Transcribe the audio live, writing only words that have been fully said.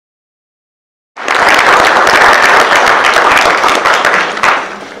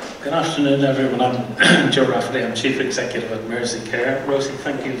afternoon, everyone. I'm Joe Rafferty. I'm Chief Executive at Mersey Care. Rosie,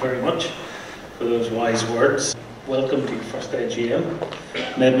 thank you very much for those wise words. Welcome to your first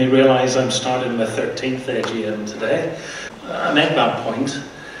AGM. Made me realise I'm starting my 13th AGM today. I make that point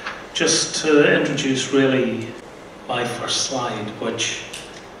just to introduce really my first slide, which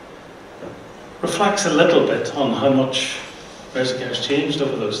reflects a little bit on how much Mersey Care has changed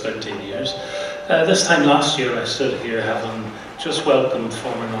over those 13 years. This time last year I stood here having just welcomed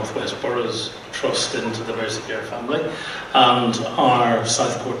former North West Boroughs Trust into the Mersey Care family and our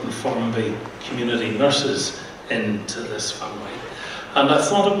Southport and Formby community nurses into this family. And I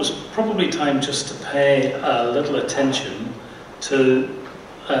thought it was probably time just to pay a little attention to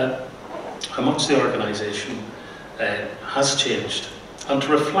how much the organisation has changed, and to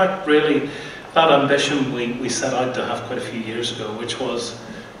reflect really that ambition we set out to have quite a few years ago, which was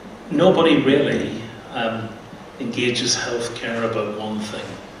nobody really engages healthcare about one thing.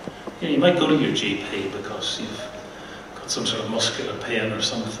 You know, you might go to your GP because you've got some sort of muscular pain or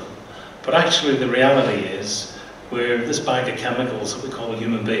something, but actually the reality is we're this bag of chemicals that we call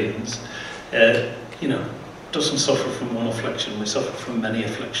human beings, you know, doesn't suffer from one affliction. We suffer from many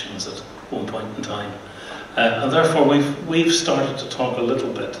afflictions at one point in time, and therefore we've started to talk a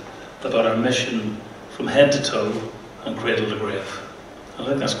little bit about our mission from head to toe and cradle to grave. I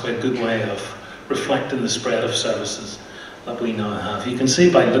think that's quite a good way of reflecting the spread of services that we now have. You can see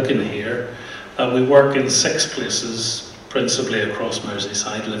by looking here that we work in 6 places, principally across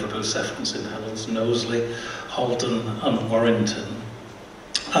Merseyside: Liverpool, Sefton, St Helens, Knowsley, Halton and Warrington.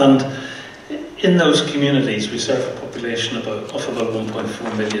 And in those communities we serve a population of about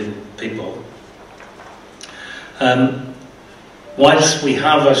 1.4 million people. Whilst we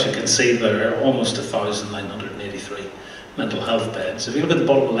have, as you can see there, almost 1,983 mental health beds, if you look at the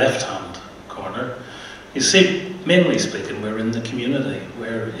bottom left-hand corner, you see, mainly speaking, we're in the community.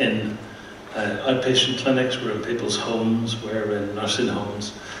 We're in outpatient clinics, we're in people's homes, we're in nursing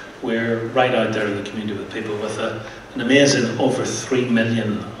homes, we're right out there in the community with people, with an amazing over 3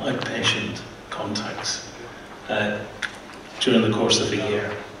 million outpatient contacts during the course of a year.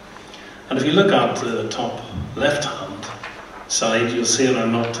 And if you look at the top left-hand side, you'll see in our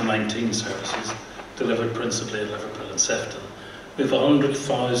 0 to 19 services, delivered principally in Liverpool and Sefton, we have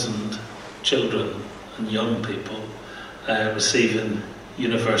 100,000 children and young people receiving the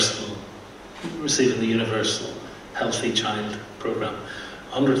Universal Healthy Child Programme.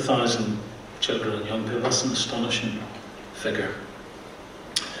 100,000 children and young people, that's an astonishing figure.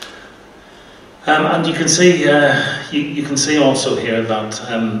 And you can see, you can see also here that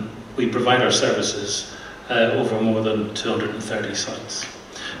we provide our services over more than 230 sites.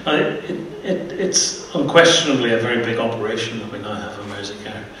 Now, it's unquestionably a very big operation that we now have in Mersey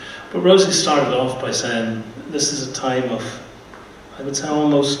Care. But Rosie started off by saying this is a time of, I would say,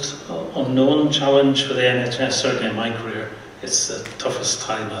 almost unknown challenge for the NHS. Certainly in my career, it's the toughest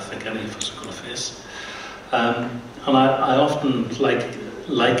time I think any of us are going to face. And I often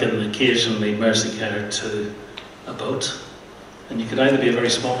liken occasionally Mersey Care to a boat. And you could either be a very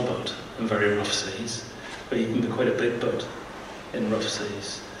small boat in very rough seas, or you can be quite a big boat in rough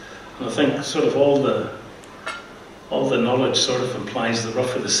seas. And I think sort of all the knowledge sort of implies the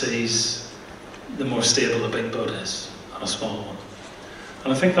rougher the seas, the more stable a big boat is, and a small one.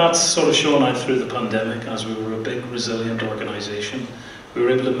 And I think that's sort of shown out through the pandemic, as we were a big, resilient organisation. We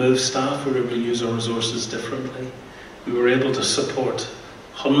were able to move staff, we were able to use our resources differently. We were able to support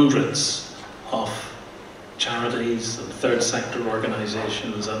hundreds of charities and third sector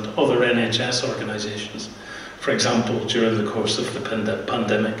organisations and other NHS organisations, for example, during the course of the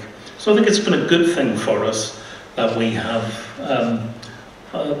pandemic. So I think it's been a good thing for us that we have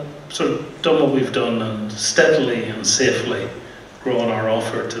sort of done what we've done and steadily and safely grown our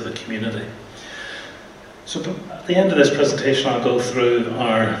offer to the community. So at the end of this presentation I'll go through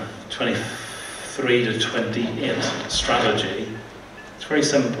our 23 to 28 strategy. It's very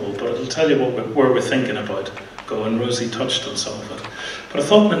simple, but it'll tell you where we're thinking about going. Rosie touched on some of it. But I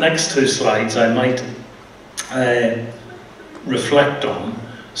thought the next 2 slides I might reflect on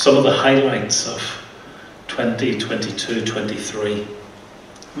some of the highlights of 2022-23.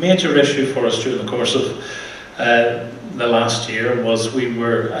 Major issue for us during the course of the last year was we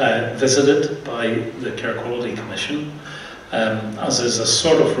were visited by the Care Quality Commission, as is a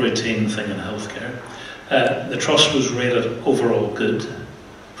sort of routine thing in healthcare. The Trust was rated overall good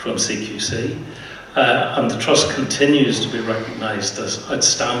from CQC, and the Trust continues to be recognised as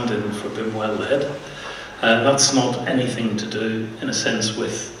outstanding for being well led. That's not anything to do, in a sense,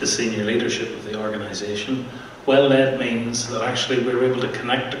 with the senior leadership of the organisation. Well led means that actually we're able to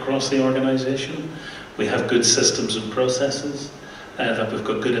connect across the organisation. We have good systems and processes. that we've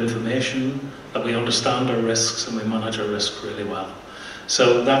got good information, that we understand our risks and we manage our risk really well.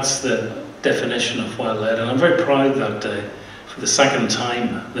 So that's the definition of well-led, and I'm very proud that for the second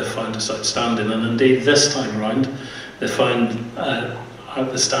time they found us outstanding, and indeed this time around they found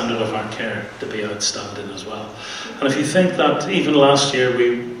the standard of our care to be outstanding as well. And if you think that even last year,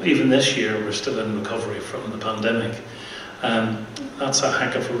 even this year, we're still in recovery from the pandemic, that's a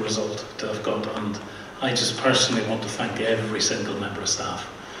heck of a result to have got. And I just personally want to thank every single member of staff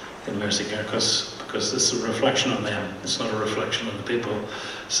in Mersey Care, because this is a reflection on them. It's not a reflection on the people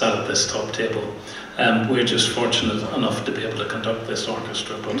sat at this top table. We're just fortunate enough to be able to conduct this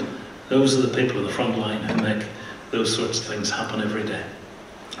orchestra, but those are the people in the front line who make those sorts of things happen every day.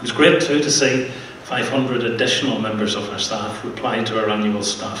 It was great too to see 500 additional members of our staff reply to our annual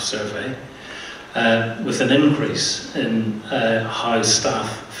staff survey with an increase in how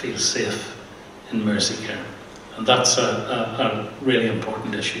staff feel safe in Mersey Care. And that's a really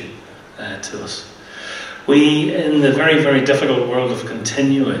important issue to us. We, in the very, very difficult world of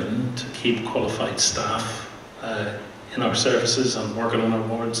continuing to keep qualified staff in our services and working on our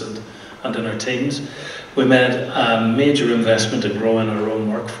wards and in our teams, we made a major investment in growing our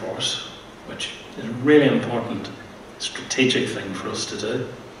own workforce, which is a really important strategic thing for us to do.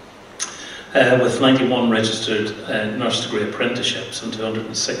 With 91 registered nurse degree apprenticeships and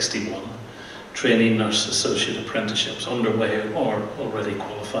 261 trainee nurse associate apprenticeships underway or already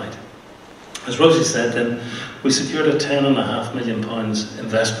qualified. As Rosie said, then we secured a £10.5 million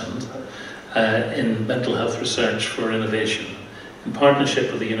investment in mental health research for innovation in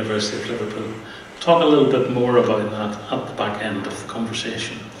partnership with the University of Liverpool. We'll talk a little bit more about that at the back end of the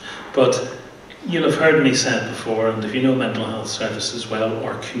conversation. But you'll have heard me say it before, and if you know mental health services well,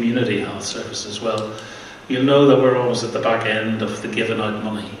 or community health services well, you'll know that we're always at the back end of the giving out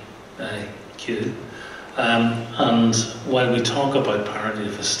money queue. And while we talk about parity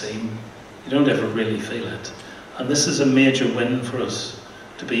of esteem, you don't ever really feel it. And this is a major win for us,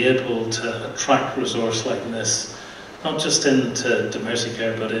 to be able to attract resource like this, not just into Mersey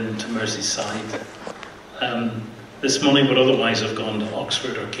Care, but into Merseyside. This money would otherwise have gone to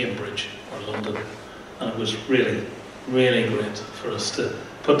Oxford or Cambridge or London, and it was really, really great for us to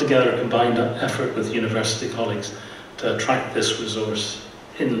put together a combined effort with university colleagues to attract this resource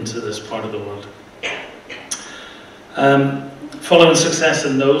into this part of the world. Following success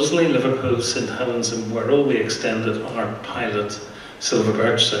in Knowsley, Liverpool, St Helens and Wirral, we extended our pilot Silver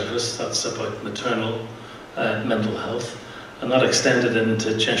Birch service. That's about maternal mental health, and that extended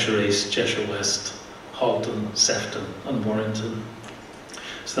into Cheshire East, Cheshire West, Halton, Sefton and Warrington.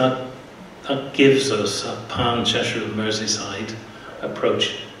 So that gives us a pan-Cheshire and Merseyside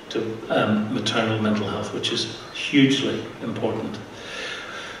approach to maternal mental health, which is hugely important.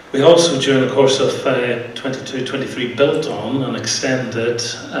 We also, during the course of 22-23, built on and extended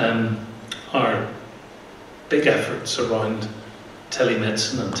our big efforts around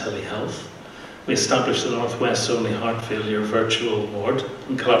telemedicine and telehealth. We established the North West's only heart failure virtual ward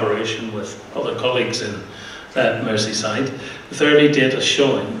in collaboration with other colleagues in Merseyside, with early data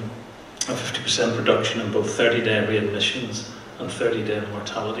showing a 50% reduction in both 30-day readmissions and 30-day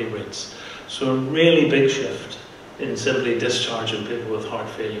mortality rates. So a really big shift in simply discharging people with heart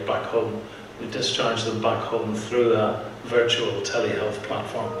failure back home. We discharge them back home through a virtual telehealth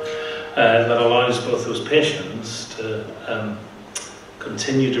platform that allows both those patients to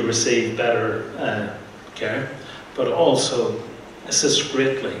continue to receive better care, but also assist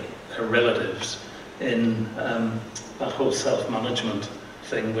greatly their relatives in that whole self-management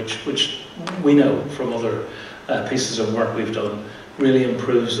thing, which we know from other pieces of work we've done really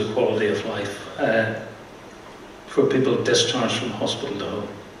improves the quality of life for people discharged from hospital to home.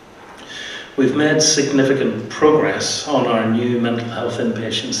 We've made significant progress on our new mental health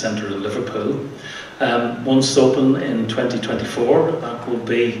inpatient centre in Liverpool. Once open in 2024, that will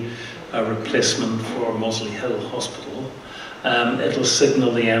be a replacement for Mosley Hill Hospital. It'll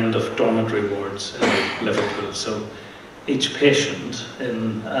signal the end of dormitory wards in Liverpool. So each patient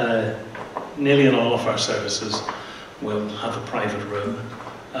in nearly in all of our services will have a private room,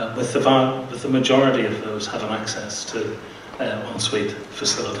 with the majority of those having access to ensuite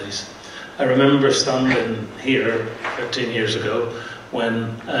facilities. I remember standing here 13 years ago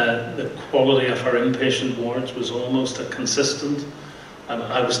when the quality of our inpatient wards was almost a consistent.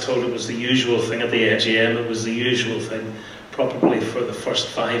 I was told it was the usual thing at the AGM, it was the usual thing probably for the first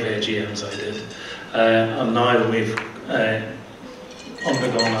 5 AGMs I did. And now we've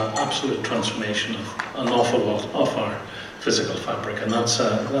undergone an absolute transformation of an awful lot of our physical fabric, and that's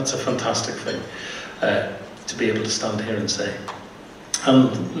a fantastic thing to be able to stand here and say.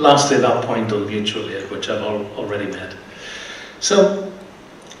 And lastly, that point on mutual aid, which I've already made. So,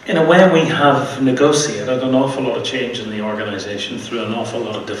 in a way, we have negotiated an awful lot of change in the organisation through an awful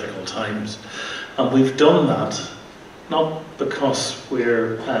lot of difficult times. And we've done that not because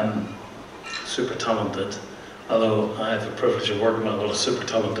we're super talented, although I have the privilege of working with a lot of super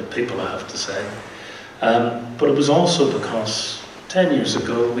talented people, I have to say. But it was also because 10 years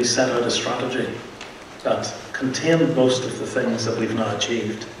ago we set out a strategy that contained most of the things that we've now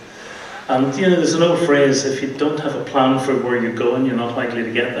achieved. And you know, there's an old phrase, if you don't have a plan for where you're going, you're not likely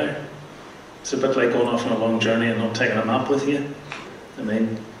to get there. It's a bit like going off on a long journey and not taking a map with you. I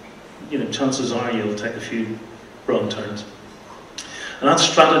mean, you know, chances are you'll take a few wrong turns. And that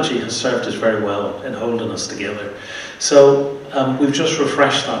strategy has served us very well in holding us together. So we've just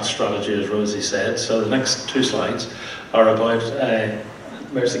refreshed that strategy, as Rosie said. So the next 2 slides are about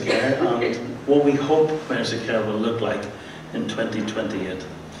Mersey Care and what we hope Mersey Care will look like in 2028.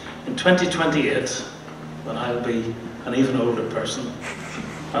 In 2028, when I'll be an even older person,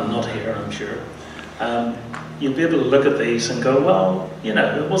 and not here, I'm sure, you'll be able to look at these and go, well, you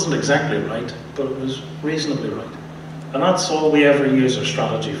know, it wasn't exactly right, but it was reasonably right. And that's all we ever use our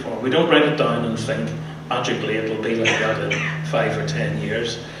strategy for. We don't write it down and think, magically it'll be like that in 5 or 10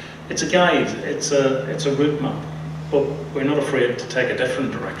 years. It's a guide, it's a route map, but we're not afraid to take a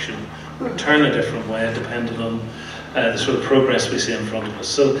different direction, or turn a different way, depending on the sort of progress we see in front of us.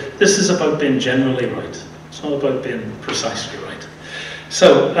 So this is about being generally right. It's not about being precisely right.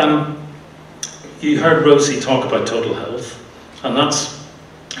 So you heard Rosie talk about total health, and that's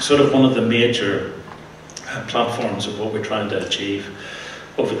sort of one of the major platforms of what we're trying to achieve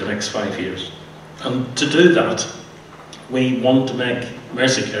over the next 5 years. And to do that, we want to make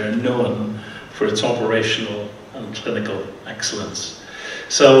Mersey Care known for its operational and clinical excellence.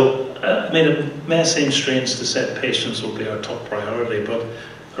 So, I mean, it may seem strange to say patients will be our top priority, but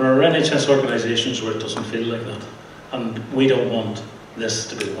there are NHS organisations where it doesn't feel like that. And we don't want this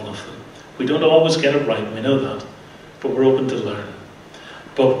to be one of them. We don't always get it right, we know that, but we're open to learn.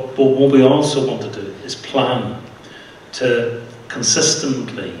 But what we also want to do is plan to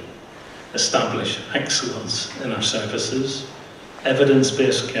consistently establish excellence in our services,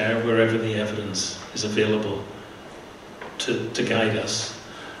 evidence-based care wherever the evidence is available to guide us,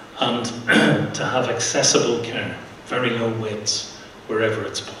 and to have accessible care, very low waits, wherever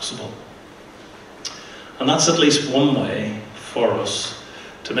it's possible. And that's at least one way for us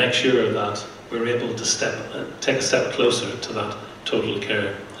to make sure that we're able to take a step closer to that total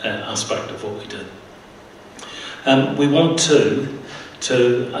care aspect of what we do. We want to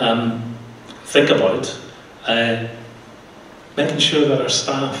think about making sure that our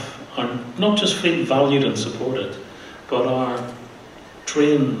staff are not just feel valued and supported, but are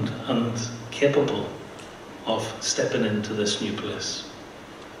trained and capable of stepping into this new place.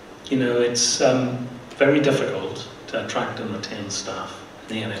 You know, it's very difficult to attract and retain staff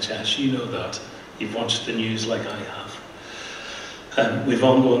in the NHS. You know that. You've watched the news like I have. We've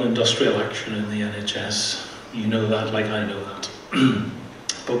ongoing industrial action in the NHS. You know that like I know that.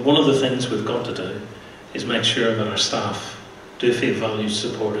 But one of the things we've got to do is make sure that our staff do feel valued,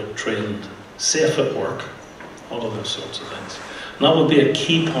 supported, trained, safe at work, all of those sorts of things. And that will be a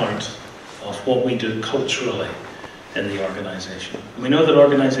key part of what we do culturally in the organisation. We know that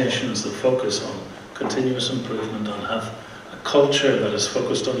organisations that focus on continuous improvement and have a culture that is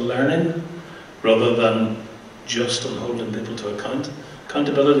focused on learning rather than just on holding people to account.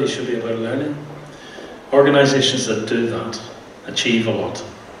 Accountability should be about learning. Organisations that do that achieve a lot.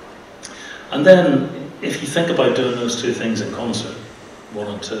 And then, if you think about doing those 2 things in concert, 1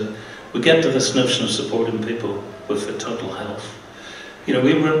 and 2, we get to this notion of supporting people with their total health. You know,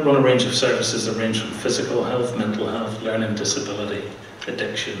 we run a range of services that range from physical health, mental health, learning disability,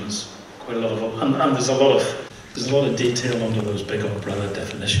 addictions, quite a lot of, and there's a lot of detail under those big umbrella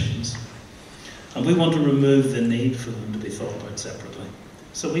definitions. And we want to remove the need for them to be thought about separately.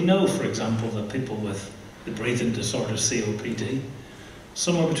 So we know, for example, that people with the breathing disorder COPD,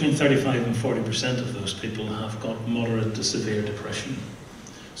 somewhere between 35 and 40% of those people have got moderate to severe depression.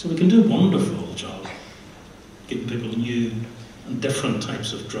 So we can do a wonderful job giving people new and different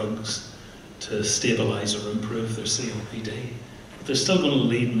types of drugs to stabilise or improve their COPD, but they're still going to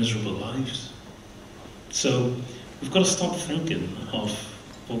lead miserable lives. So we've got to stop thinking of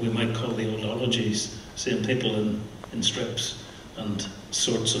what we might call the old ologies, seeing people in strips and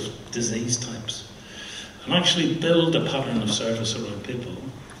sorts of disease types, and actually build a pattern of service around people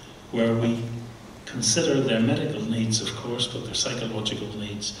where we consider their medical needs, of course, but their psychological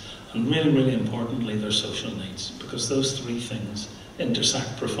needs, and really, really importantly, their social needs, because those 3 things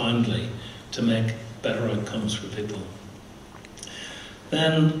intersect profoundly to make better outcomes for people.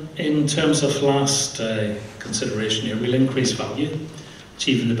 Then, in terms of last consideration here, we'll increase value,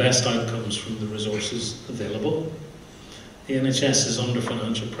 achieving the best outcomes from the resources available. The NHS is under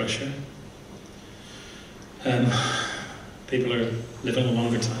financial pressure. People are living a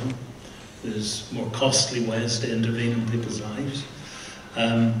longer time. There's more costly ways to intervene in people's lives.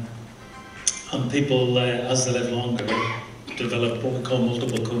 And people, as they live longer, develop what we call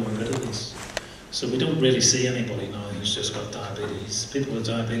multiple comorbidities. So we don't really see anybody now who's just got diabetes. People with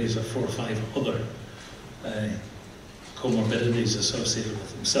diabetes have 4 or 5 other comorbidities associated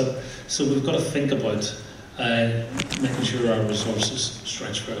with them. So we've got to think about making sure our resources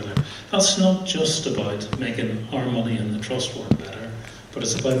stretch further. That's not just about making our money in the trust work better, but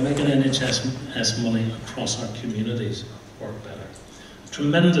it's about making NHS money across our communities work better. A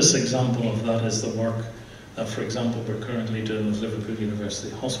tremendous example of that is the work that, for example, we're currently doing with Liverpool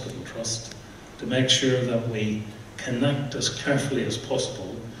University Hospital Trust to make sure that we connect as carefully as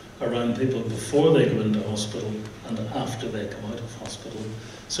possible around people before they go into hospital and after they come out of hospital.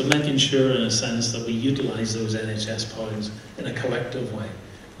 So making sure, in a sense, that we utilise those NHS pounds in a collective way,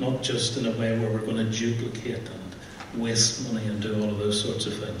 not just in a way where we're going to duplicate and waste money and do all of those sorts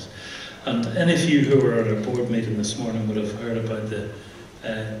of things. And any of you who were at our board meeting this morning would have heard about the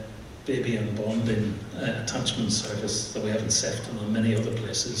baby and bonding attachment service that we have in Sefton and many other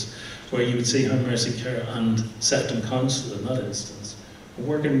places, where you would see how Mersey Care and Sefton Council in that instance are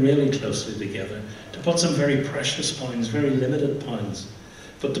working really closely together to put some very precious pounds, very limited pounds,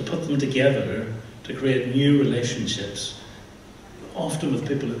 but to put them together to create new relationships, often with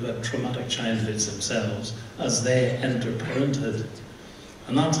people who've had traumatic childhoods themselves, as they enter parenthood.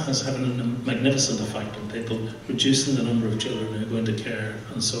 And that has had a magnificent effect on people, reducing the number of children who go into care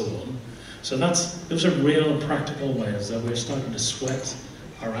and so on. So those are real practical ways that we're starting to sweat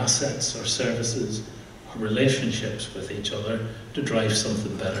our assets, our services, our relationships with each other to drive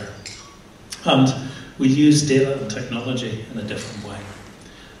something better. And we use data and technology in a different way.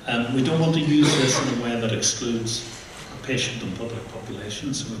 We don't want to use this in a way that excludes our patient and public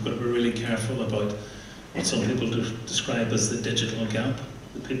population, so we've got to be really careful about what some people describe as the digital gap,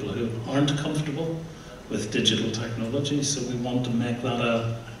 the people who aren't comfortable with digital technology. So we want to make that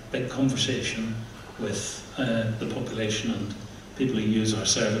a big conversation with the population and people who use our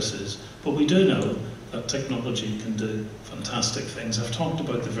services. But we do know that technology can do fantastic things. I've talked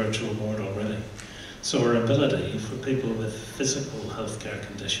about the virtual ward already. So our ability for people with physical healthcare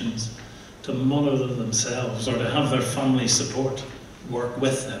conditions to monitor themselves or to have their family support work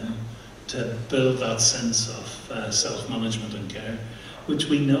with them to build that sense of self-management and care, which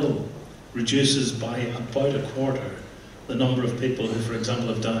we know reduces by about a quarter the number of people who, for example,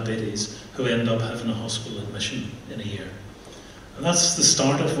 have diabetes, who end up having a hospital admission in a year. And that's the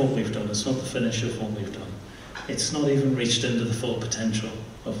start of what we've done. It's not the finish of what we've done. It's not even reached into the full potential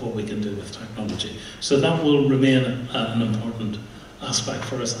of what we can do with technology. So that will remain an important aspect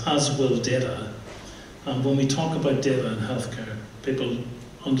for us, as will data. And when we talk about data in healthcare, people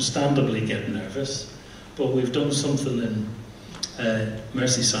understandably get nervous, but we've done something in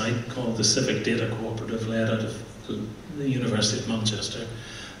Merseyside called the Civic Data Cooperative, led out of the University of Manchester,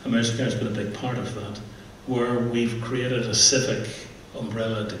 and Mersey has been a big part of that, where we've created a civic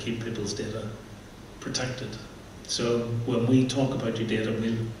umbrella to keep people's data protected. So when we talk about your data,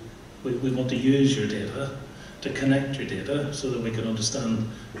 we want to use your data to connect your data so that we can understand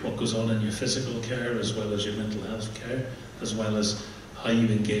what goes on in your physical care as well as your mental health care, as well as how you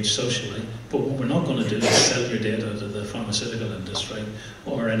engage socially. But what we're not going to do is sell your data to the pharmaceutical industry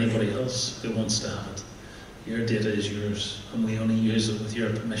or anybody else who wants to have it. Your data is yours, and we only use it with your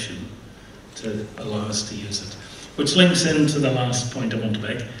permission to allow us to use it. Which links into the last point I want to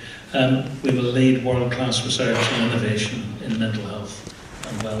make. We will lead world-class research and innovation in mental health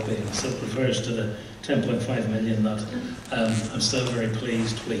and well-being. So it refers to the 10.5 million that I'm still very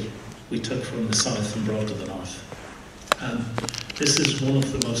pleased we took from the south and brought to the north. This is one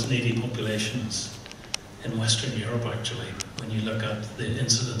of the most needy populations in Western Europe, actually, when you look at the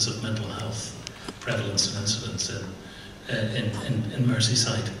incidence of mental health, prevalence and incidence in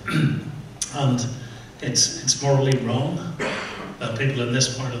Merseyside. And it's morally wrong that people in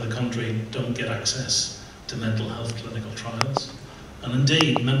this part of the country don't get access to mental health clinical trials. And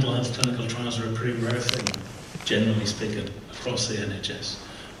indeed, mental health clinical trials are a pretty rare thing, generally speaking, across the NHS.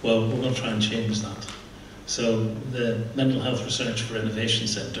 Well, we're going to try and change that. So the Mental Health Research for Innovation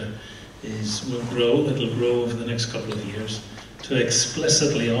Centre will grow. It'll grow over the next couple of years to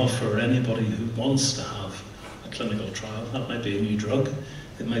explicitly offer anybody who wants to have a clinical trial. That might be a new drug,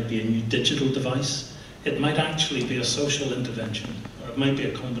 it might be a new digital device, it might actually be a social intervention, or it might be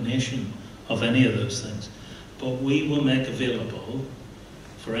a combination of any of those things. But we will make available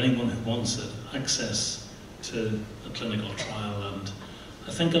for anyone who wants it, access to a clinical trial. And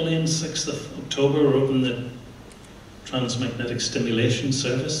I think only on 6th of October we're opening the transmagnetic stimulation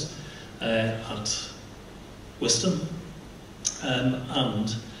service at Wiston,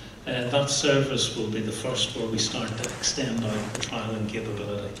 and that service will be the first where we start to extend out the trialling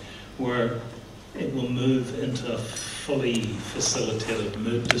capability, where it will move into a fully facilitated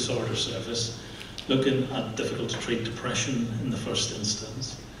mood disorder service, looking at difficult to treat depression in the first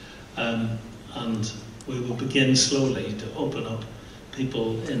instance. And we will begin slowly to open up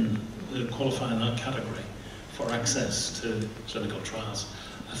people who qualify in that category for access to clinical trials.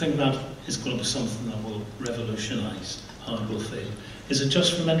 I think that is going to be something that will revolutionise how it will feel. Is it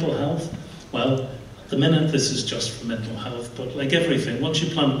just for mental health? Well, at the minute this is just for mental health, but like everything, once you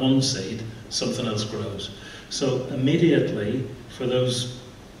plant one seed, something else grows. So immediately, for those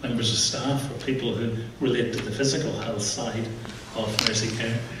members of staff or people who relate to the physical health side of Mersey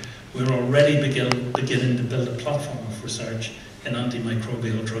Care, we're already beginning to build a platform of research in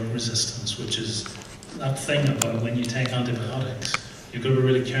antimicrobial drug resistance, which is that thing about when you take antibiotics, you've got to be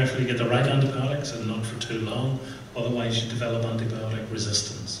really careful you get the right antibiotics and not for too long, otherwise you develop antibiotic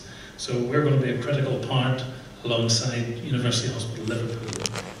resistance. So we're going to be a critical part alongside University Hospital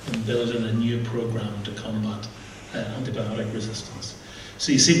Liverpool in building a new programme to combat antibiotic resistance.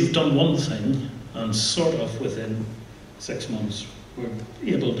 So you see, we've done one thing, and sort of within 6 months we're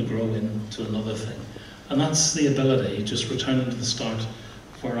able to grow into another thing. And that's the ability, just returning to the start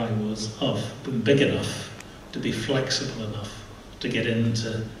where I was, of being big enough to be flexible enough to get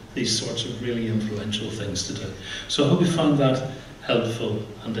into these sorts of really influential things to do. So I hope you found that helpful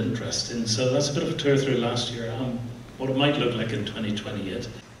and interesting. So that's a bit of a tour through last year and what it might look like in 2028.